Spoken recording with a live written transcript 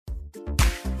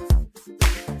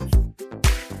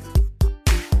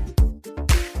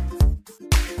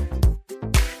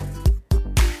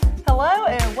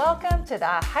to the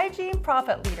Hygiene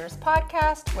Profit Leaders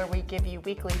podcast, where we give you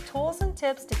weekly tools and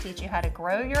tips to teach you how to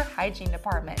grow your hygiene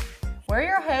department. We're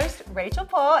your hosts, Rachel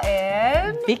Paul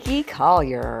and Vicki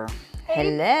Collier.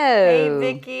 Hey, Hello. Hey,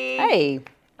 Vicki. Hey.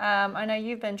 I know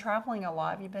you've been traveling a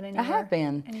lot. Have you been anywhere? I have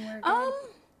been. Anywhere good?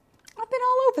 I've been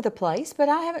all over the place, but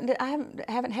I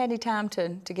haven't had any time to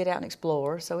get out and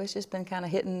explore. So it's just been kind of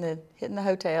hitting the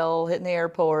hotel, hitting the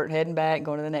airport, heading back,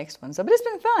 going to the next one. So, but it's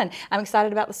been fun. I'm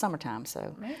excited about the summertime.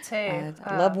 So Me too.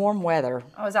 I love warm weather.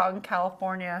 I was out in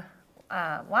California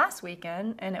last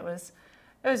weekend, and it was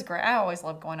great. I always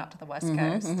love going out to the West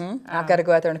Coast. I've got to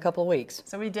go out there in a couple of weeks.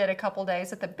 So we did a couple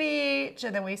days at the beach,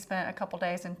 and then we spent a couple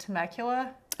days in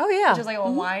Temecula. Oh yeah, which is like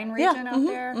a wine region out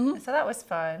there. So that was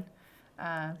fun.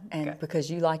 And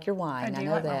because you like your wine, I do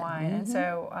know like that. my wine, and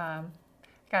so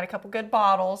got a couple good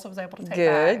bottles. So I was able to take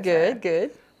back.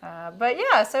 Good. But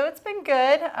yeah, so it's been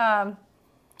good.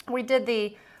 We did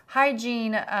the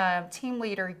hygiene team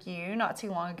leader U not too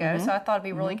long ago, so I thought it'd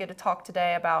be really good to talk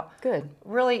today about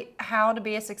really how to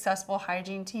be a successful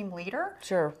hygiene team leader.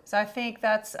 Sure. So I think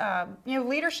that's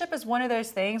leadership is one of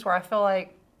those things where I feel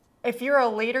like if you're a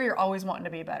leader, you're always wanting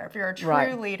to be better. If you're a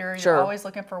true leader, you're always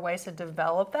looking for ways to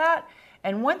develop that.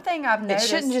 And one thing I've noticed, it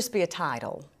shouldn't just be a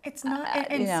title. It's not,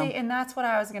 and that's what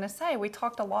I was going to say. We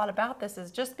talked a lot about this. Is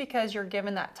just because you're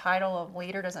given that title of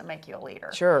leader doesn't make you a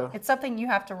leader. Sure, it's something you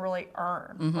have to really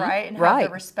earn, right? And have the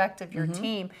respect of your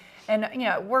team. And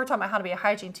we're talking about how to be a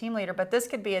hygiene team leader, but this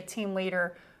could be a team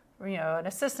leader, an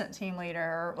assistant team leader,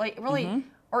 or like really.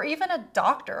 Or even a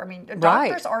doctor. I mean,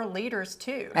 doctors are leaders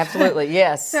too. Absolutely,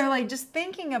 yes. So, like, just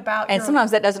thinking about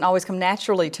sometimes that doesn't always come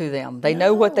naturally to them. They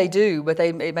know what they do, but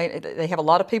they have a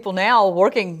lot of people now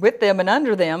working with them and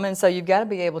under them, and so you've got to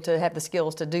be able to have the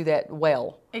skills to do that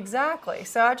well. Exactly.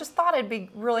 So I just thought it'd be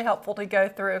really helpful to go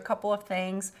through a couple of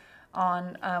things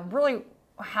on really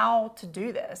how to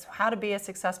do this, how to be a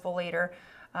successful leader.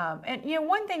 And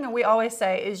one thing that we always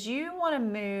say is you want to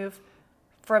move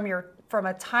from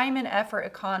a time and effort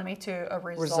economy to a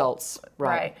results,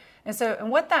 right? And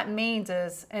what that means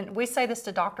is, and we say this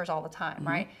to doctors all the time,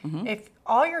 right? If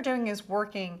all you're doing is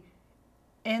working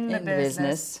in the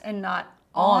business and not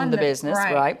on the business,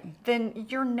 right, then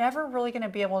you're never really going to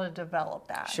be able to develop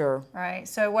that. Sure. Right?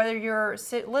 So whether you're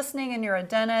listening and you're a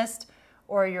dentist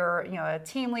or you're a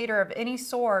team leader of any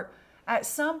sort, at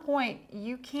some point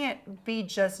you can't be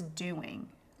just doing,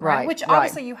 right? Which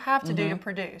obviously you have to do to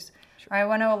produce. Right?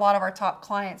 I know a lot of our top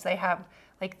clients, they have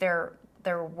like their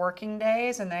working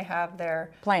days and they have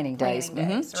their planning days,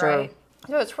 right? Sure.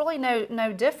 So it's really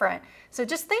no different. So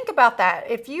just think about that.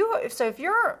 If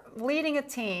you're leading a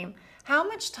team, how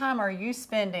much time are you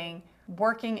spending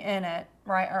working in it,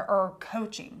 right, or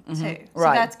coaching too? So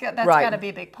that's got to be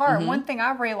a big part. One thing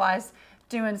I've realized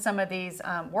doing some of these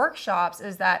workshops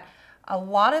is that a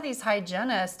lot of these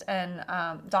hygienists and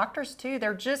doctors too,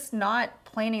 they're just not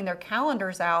planning their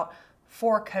calendars out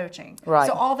for coaching. Right.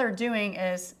 So all they're doing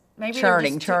is maybe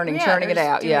churning it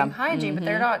out. Doing hygiene, but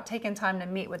they're not taking time to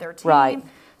meet with their team. Right.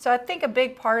 So I think a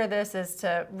big part of this is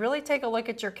to really take a look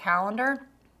at your calendar.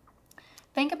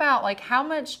 Think about like how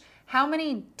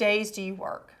many days do you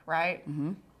work, right?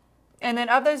 And then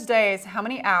of those days, how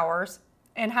many hours,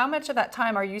 and how much of that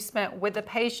time are you spent with the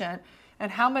patient,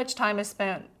 and how much time is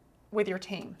spent with your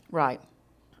team? Right.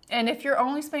 And if you're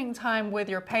only spending time with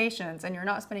your patients and you're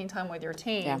not spending time with your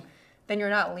team, then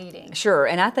you're not leading. Sure,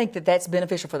 and I think that that's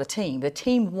beneficial for the team. The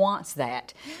team wants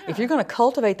that. If you're going to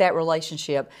cultivate that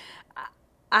relationship,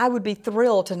 I would be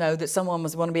thrilled to know that someone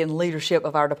was going to be in leadership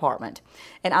of our department.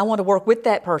 And I want to work with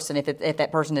that person if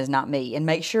that person is not me, and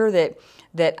make sure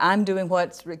that I'm doing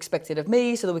what's expected of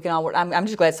me so that we can all work. I'm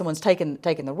just glad someone's taken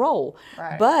the role.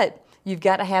 Right. But you've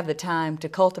got to have the time to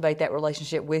cultivate that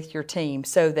relationship with your team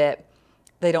so that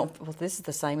they don't, well, this is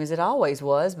the same as it always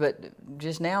was, but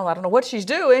just now I don't know what she's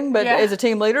doing, but as a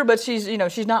team leader, but she's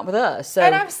not with us. So,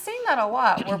 and I've seen that a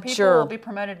lot where people will be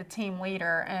promoted to team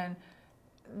leader and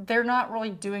they're not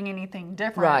really doing anything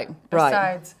different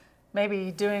besides maybe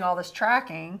doing all this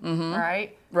tracking,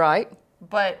 right? Right.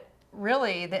 But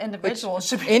really, the individual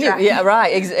should be tracking. Yeah,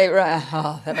 right.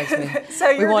 Oh, that makes me. So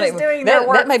you're just doing their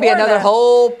work. That may be another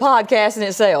whole podcast in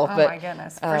itself. Oh my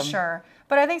goodness, for sure.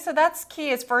 But I think so. That's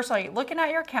key. Is firstly looking at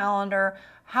your calendar.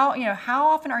 How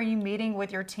often are you meeting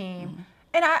with your team?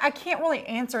 And I can't really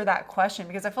answer that question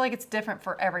because I feel like it's different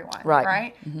for everyone.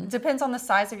 Right. It depends on the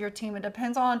size of your team. It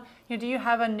depends on do you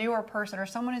have a newer person or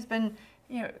someone who's been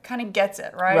kind of gets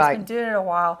it right. Has been doing it a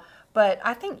while. But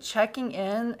I think checking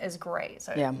in is great.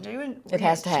 So doing it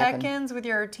has to happen. Check-ins with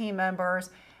your team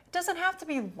members. doesn't have to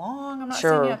be long. I'm not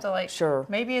Sure, saying you have to sure.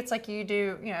 maybe it's like you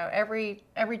do, every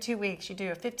 2 weeks you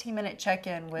do a 15-minute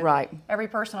check-in with Right. every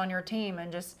person on your team,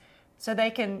 and just so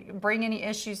they can bring any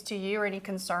issues to you or any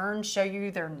concerns, show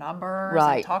you their numbers,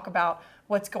 Right. and talk about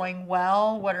what's going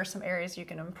well, what are some areas you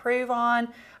can improve on.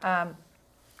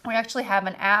 We actually have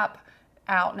an app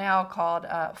out now called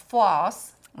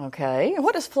Floss. Okay.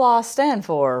 What does FLOSS stand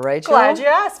for, Rachel? Glad you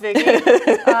asked, Vicki.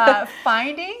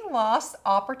 Finding Lost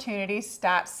Opportunities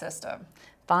Stat System.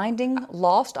 Finding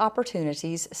Lost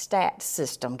Opportunities Stat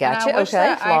System. And Gotcha. I wish Okay.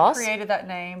 that Floss. I created that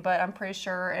name, but I'm pretty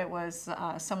sure it was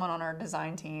someone on our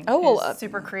design team. Oh, well, who's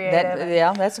super creative.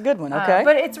 yeah, that's a good one. Okay.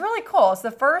 But it's really cool. It's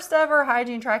the first ever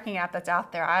hygiene tracking app that's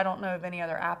out there. I don't know of any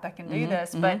other app that can do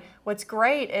this, but what's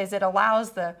great is it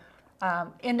allows the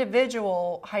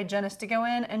individual hygienist to go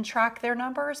in and track their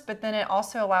numbers, but then it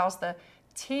also allows the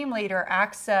team leader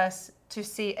access to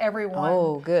see everyone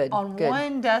on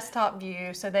one desktop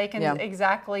view, so they can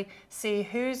exactly see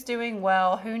who's doing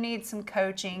well, who needs some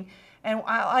coaching. And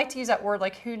I like to use that word,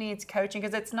 like, who needs coaching,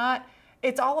 because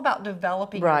it's all about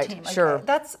developing your team. Like, sure.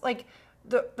 That's like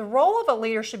the role of a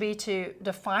leader should be to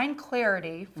define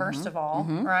clarity, first of all,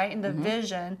 right, and the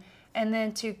vision, and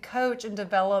then to coach and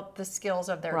develop the skills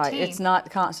of their team. It's not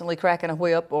constantly cracking a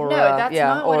whip or no, that's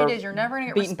not what it is. You're never going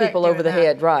to get beating respect people over the doing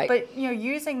head, that. right? But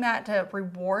using that to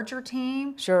reward your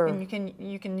team. Sure. And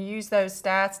you can use those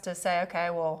stats to say,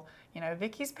 okay, well,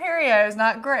 Vicky's perio is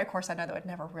not great. Of course, I know that would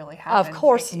never really happen. Of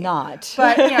course Vicky. not.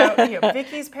 But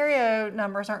Vicky's perio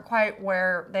numbers aren't quite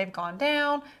where they've gone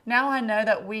down. Now I know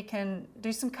that we can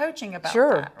do some coaching about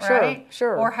that, right?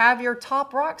 Sure. Or have your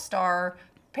top rock star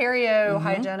perio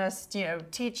hygienist,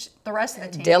 teach the rest of the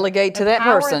team. Delegate to that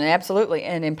person, absolutely,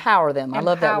 and empower them. I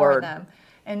love that word. Them.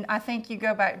 And I think you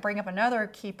bring up another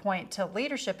key point to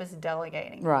leadership is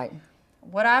delegating. Right.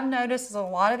 What I've noticed is a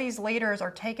lot of these leaders are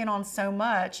taking on so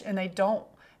much, and they don't.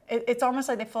 It's almost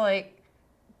like they feel like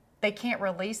they can't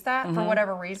release that for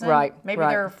whatever reason. Right. Maybe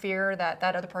they're fear that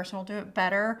other person will do it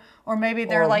better, or maybe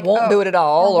they're like won't do it at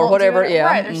all, or whatever. Yeah.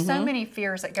 Right. There's so many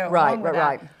fears that go along with that.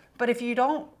 Right. But if you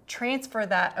don't transfer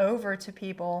that over to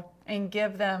people and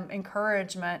give them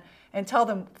encouragement and tell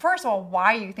them, first of all,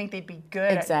 why you think they'd be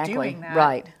good at doing that.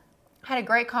 Right. I had a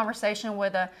great conversation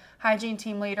with a hygiene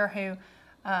team leader who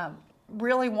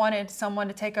really wanted someone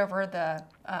to take over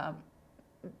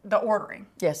the ordering.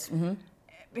 Yes.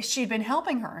 She'd been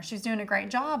helping her. She's doing a great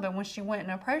job. And when she went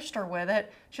and approached her with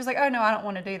it, she was like, oh, no, I don't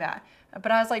want to do that. But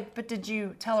I was like, but did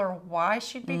you tell her why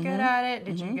she'd be good at it?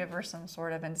 Did you give her some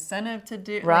sort of incentive to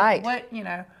do right? Like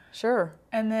what, Sure.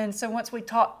 And then so once we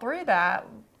talked through that,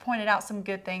 pointed out some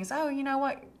good things. Oh, you know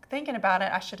what? Thinking about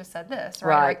it, I should have said this,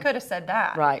 right? Or I could have said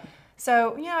that. Right.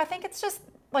 So, I think it's just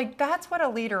like that's what a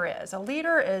leader is. A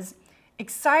leader is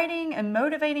exciting and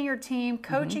motivating your team,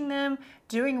 coaching them,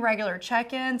 doing regular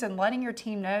check-ins, and letting your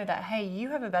team know that, hey, you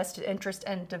have a vested interest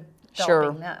in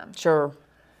developing them. Sure.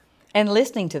 And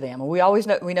listening to them. We always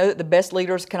know that the best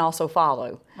leaders can also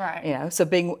follow. Right. So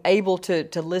being able to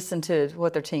listen to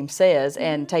what their team says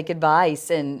and take advice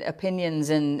and opinions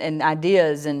and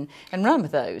ideas and run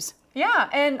with those. Yeah,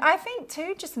 and I think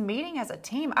too, just meeting as a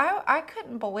team, I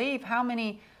couldn't believe how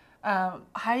many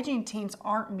hygiene teams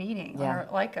aren't meeting on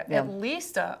at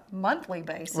least a monthly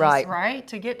basis, right?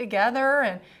 To get together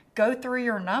and go through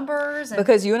your numbers.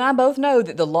 Because you and I both know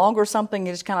that the longer something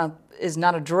is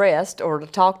not addressed or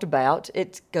talked about,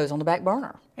 it goes on the back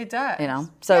burner. It does.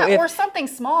 So or something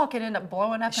small can end up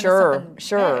blowing up into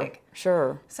something big.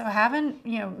 Sure. So having,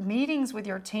 meetings with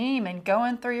your team and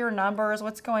going through your numbers,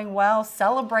 what's going well,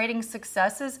 celebrating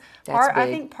successes. I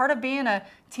think part of being a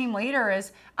team leader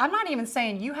is, I'm not even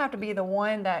saying you have to be the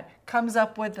one that comes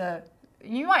up with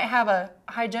you might have a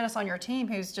hygienist on your team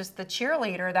who's just the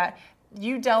cheerleader that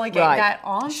you delegate that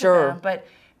onto them. But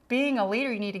being a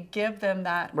leader, you need to give them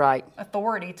that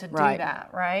authority to do that,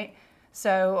 right?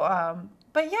 So,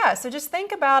 so just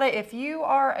think about it. If you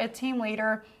are a team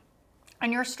leader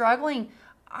and you're struggling,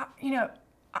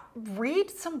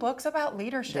 read some books about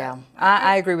leadership. Yeah,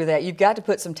 I agree with that. You've got to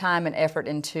put some time and effort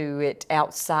into it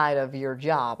outside of your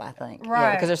job, I think. Right.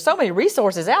 Yeah, because there's so many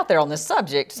resources out there on this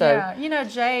subject. So. Yeah,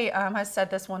 Jay has said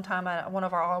this one time at one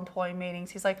of our all-employee meetings.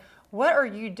 He's like, what are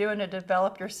you doing to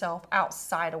develop yourself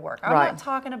outside of work? I'm not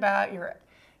talking about you're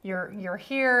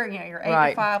here, you're 8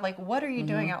 to 5. Like, what are you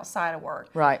doing outside of work?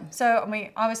 Right. So,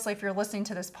 obviously, if you're listening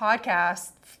to this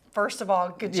podcast, first of all,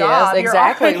 good job. Yes,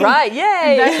 exactly. Right.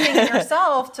 Yay. Investing in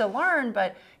yourself to learn.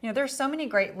 But, there's so many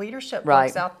great leadership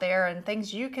books out there and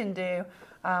things you can do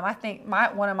I think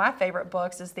one of my favorite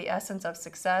books is The Essence of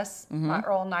Success by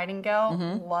Earl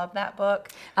Nightingale. Love that book.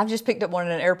 I've just picked up one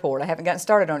in an airport. I haven't gotten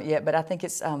started on it yet, but I think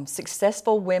it's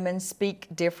Successful Women Speak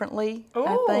Differently.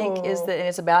 I think and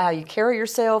it's about how you carry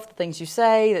yourself, the things you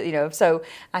say. You know, so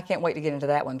I can't wait to get into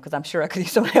that one because I'm sure I could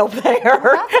use some help there.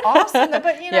 That's awesome.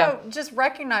 But you know, just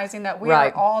recognizing that we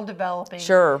are all developing.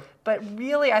 Sure. But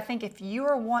really, I think if you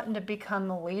are wanting to become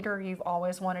the leader you've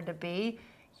always wanted to be,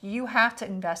 you have to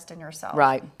invest in yourself.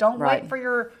 Right. Don't wait for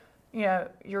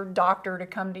your doctor to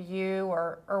come to you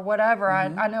or whatever.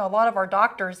 I know a lot of our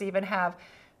doctors even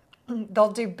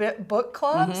they'll do book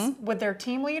clubs with their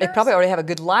team leaders. They probably already have a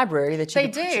good library that you They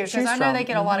can do, choose because I know from. they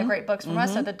get a lot of great books from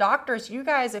us. So the doctors, you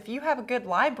guys, if you have a good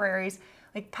libraries,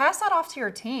 like pass that off to your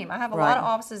team. I have a lot of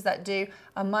offices that do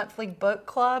a monthly book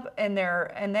club, and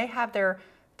they have their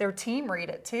team read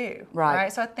it too.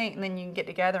 Right. So I think, and then you can get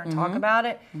together and talk about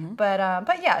it.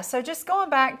 But yeah, so just going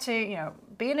back to,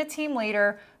 being a team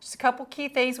leader, just a couple key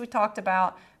things we talked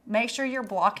about. Make sure you're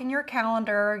blocking your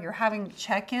calendar, you're having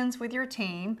check-ins with your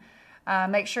team.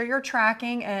 Make sure you're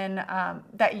tracking and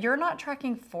that you're not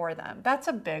tracking for them. That's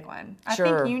a big one. I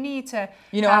think you need to.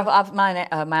 My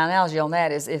analogy on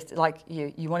that is if like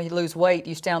you want to lose weight,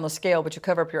 you stay on the scale, but you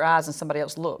cover up your eyes and somebody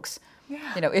else looks.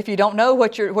 Yeah. If you don't know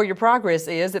where your progress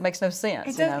is, it makes no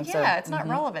sense. It's not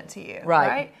relevant to you.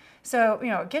 Right.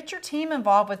 So get your team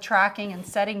involved with tracking and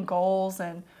setting goals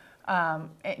and.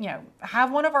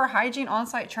 Have one of our hygiene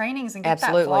on-site trainings and get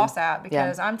that floss out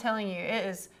because I'm telling you,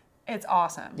 it's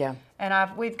awesome. Yeah.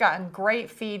 And we've gotten great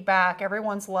feedback.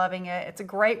 Everyone's loving it. It's a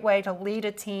great way to lead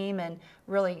a team and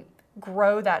really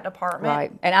grow that department.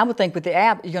 Right. And I would think with the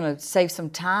app, you're going to save some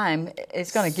time.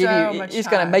 It's going to going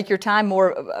to make your time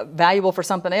more valuable for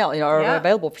something else, or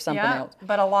available for something else.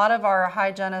 But a lot of our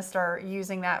hygienists are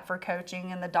using that for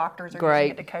coaching, and the doctors are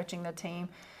using it to coaching the team.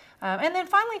 And then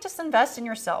finally, just invest in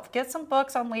yourself. Get some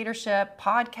books on leadership,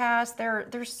 podcasts.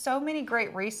 There's so many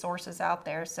great resources out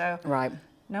there. So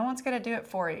no one's going to do it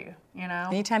for you.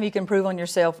 Anytime you can improve on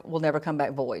yourself will never come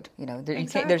back void. You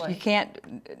can't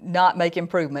not make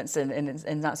improvements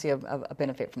and not see a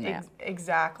benefit from that.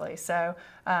 Exactly. So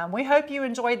we hope you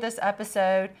enjoyed this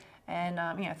episode.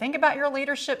 And think about your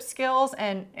leadership skills,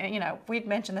 and we'd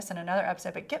mentioned this in another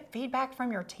episode, but get feedback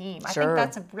from your team. I think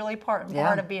that's a really important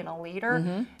part of being a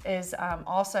leader is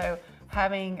also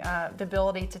having the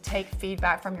ability to take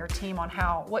feedback from your team on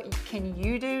what can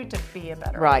you do to be a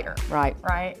better leader.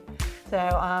 Right.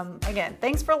 So again,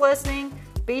 thanks for listening.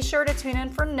 Be sure to tune in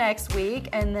for next week,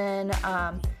 and then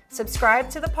subscribe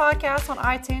to the podcast on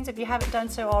iTunes if you haven't done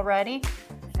so already.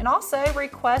 And also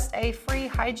request a free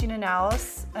hygiene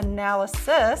analysis.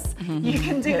 You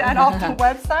can do that off the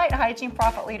website,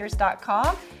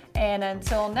 hygieneprofitleaders.com. And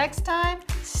until next time,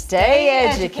 stay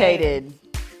educated.